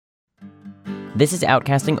This is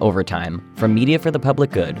Outcasting Overtime from Media for the Public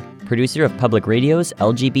Good, producer of Public Radio's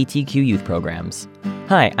LGBTQ youth programs.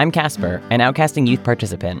 Hi, I'm Casper, an Outcasting youth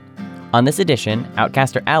participant. On this edition,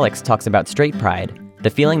 Outcaster Alex talks about straight pride, the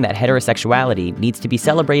feeling that heterosexuality needs to be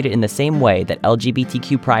celebrated in the same way that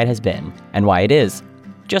LGBTQ pride has been, and why it is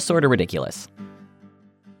just sort of ridiculous.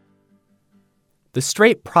 The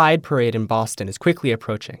Straight Pride Parade in Boston is quickly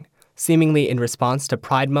approaching, seemingly in response to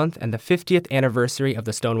Pride Month and the 50th anniversary of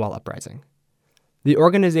the Stonewall Uprising. The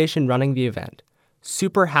organization running the event,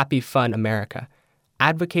 Super Happy Fun America,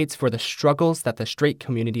 advocates for the struggles that the straight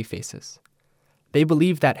community faces. They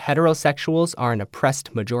believe that heterosexuals are an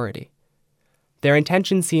oppressed majority. Their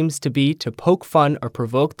intention seems to be to poke fun or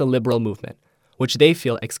provoke the liberal movement, which they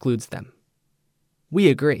feel excludes them. We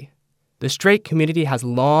agree. The straight community has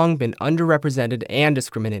long been underrepresented and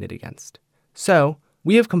discriminated against. So,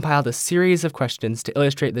 we have compiled a series of questions to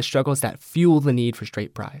illustrate the struggles that fuel the need for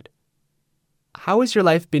straight pride. How has your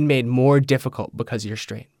life been made more difficult because you're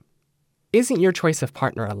straight? Isn't your choice of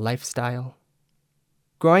partner a lifestyle?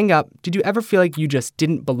 Growing up, did you ever feel like you just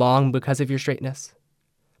didn't belong because of your straightness?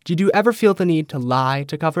 Did you ever feel the need to lie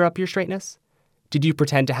to cover up your straightness? Did you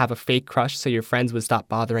pretend to have a fake crush so your friends would stop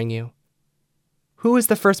bothering you? Who was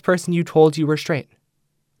the first person you told you were straight?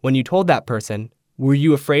 When you told that person, were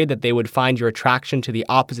you afraid that they would find your attraction to the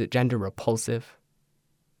opposite gender repulsive?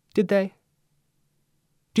 Did they?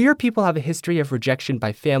 Do your people have a history of rejection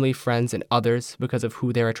by family, friends, and others because of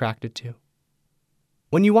who they're attracted to?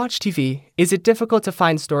 When you watch TV, is it difficult to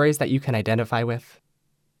find stories that you can identify with?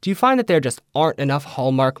 Do you find that there just aren't enough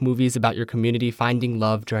Hallmark movies about your community finding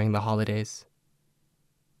love during the holidays?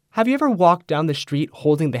 Have you ever walked down the street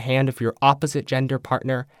holding the hand of your opposite gender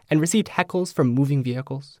partner and received heckles from moving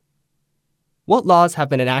vehicles? What laws have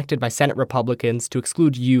been enacted by Senate Republicans to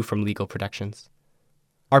exclude you from legal protections?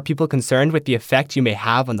 Are people concerned with the effect you may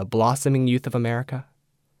have on the blossoming youth of America?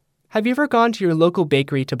 Have you ever gone to your local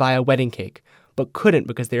bakery to buy a wedding cake, but couldn't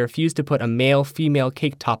because they refused to put a male-female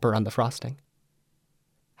cake topper on the frosting?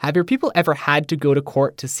 Have your people ever had to go to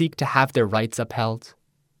court to seek to have their rights upheld?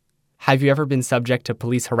 Have you ever been subject to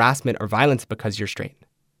police harassment or violence because you're straight?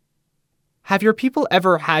 Have your people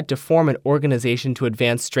ever had to form an organization to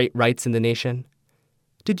advance straight rights in the nation?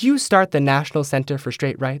 Did you start the National Center for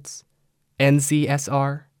Straight Rights,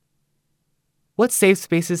 NCSR? What safe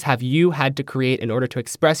spaces have you had to create in order to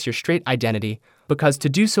express your straight identity because to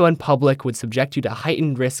do so in public would subject you to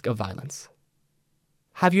heightened risk of violence?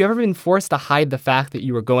 Have you ever been forced to hide the fact that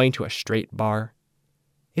you were going to a straight bar?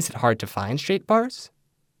 Is it hard to find straight bars?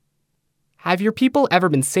 Have your people ever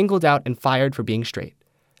been singled out and fired for being straight?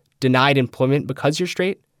 Denied employment because you're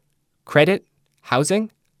straight? Credit,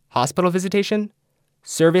 housing, hospital visitation,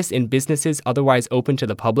 service in businesses otherwise open to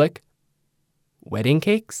the public? Wedding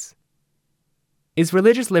cakes? Is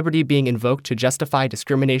religious liberty being invoked to justify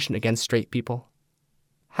discrimination against straight people?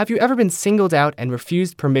 Have you ever been singled out and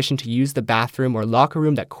refused permission to use the bathroom or locker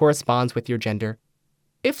room that corresponds with your gender?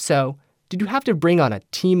 If so, did you have to bring on a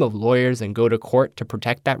team of lawyers and go to court to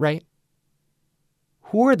protect that right?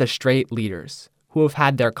 Who are the straight leaders who have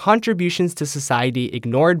had their contributions to society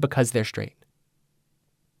ignored because they're straight?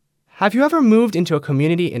 Have you ever moved into a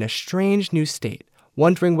community in a strange new state,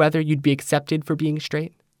 wondering whether you'd be accepted for being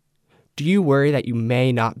straight? Do you worry that you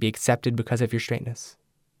may not be accepted because of your straightness?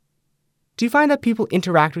 Do you find that people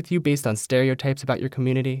interact with you based on stereotypes about your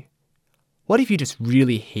community? What if you just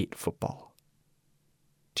really hate football?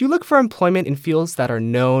 Do you look for employment in fields that are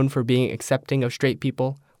known for being accepting of straight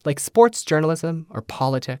people, like sports journalism or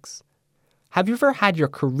politics? Have you ever had your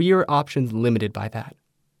career options limited by that?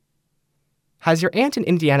 Has your aunt in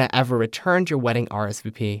Indiana ever returned your wedding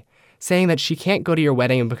RSVP, saying that she can't go to your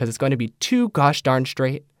wedding because it's going to be too gosh darn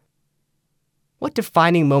straight? What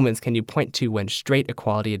defining moments can you point to when straight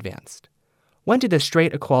equality advanced? When did the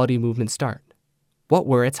straight equality movement start? What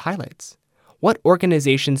were its highlights? What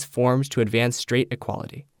organizations formed to advance straight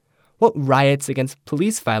equality? What riots against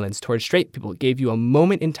police violence towards straight people gave you a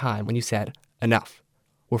moment in time when you said, enough.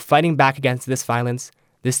 We're fighting back against this violence,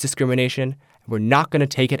 this discrimination, and we're not going to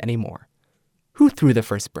take it anymore. Who threw the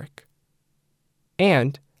first brick?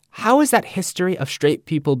 And how has that history of straight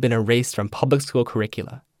people been erased from public school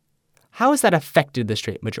curricula? How has that affected the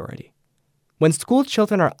straight majority? When school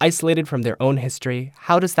children are isolated from their own history,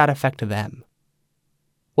 how does that affect them?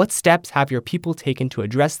 What steps have your people taken to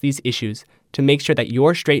address these issues to make sure that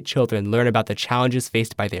your straight children learn about the challenges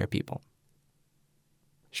faced by their people?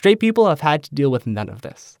 Straight people have had to deal with none of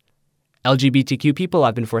this. LGBTQ people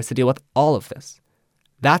have been forced to deal with all of this.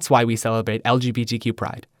 That's why we celebrate LGBTQ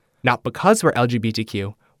Pride, not because we're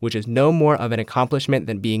LGBTQ, which is no more of an accomplishment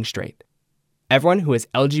than being straight. Everyone who is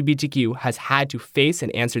LGBTQ has had to face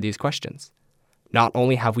and answer these questions. Not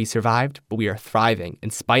only have we survived, but we are thriving in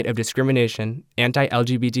spite of discrimination,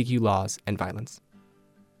 anti-LGBTQ laws, and violence.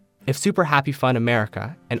 If Super Happy Fun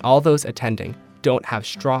America and all those attending don't have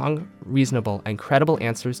strong, reasonable, and credible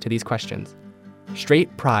answers to these questions,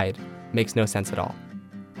 straight pride makes no sense at all.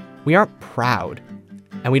 We aren't proud,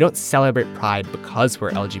 and we don't celebrate pride because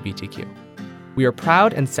we're LGBTQ. We are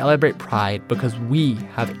proud and celebrate pride because we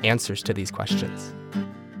have answers to these questions.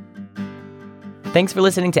 Thanks for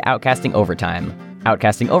listening to Outcasting Overtime.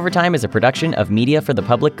 Outcasting Overtime is a production of Media for the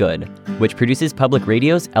Public Good, which produces public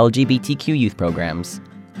radio's LGBTQ youth programs.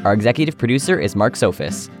 Our executive producer is Mark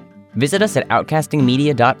Sophis. Visit us at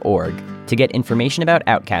outcastingmedia.org to get information about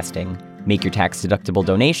outcasting, make your tax-deductible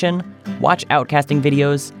donation, watch outcasting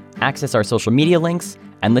videos, access our social media links,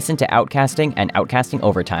 and listen to Outcasting and Outcasting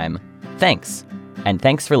Overtime. Thanks, and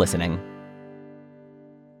thanks for listening.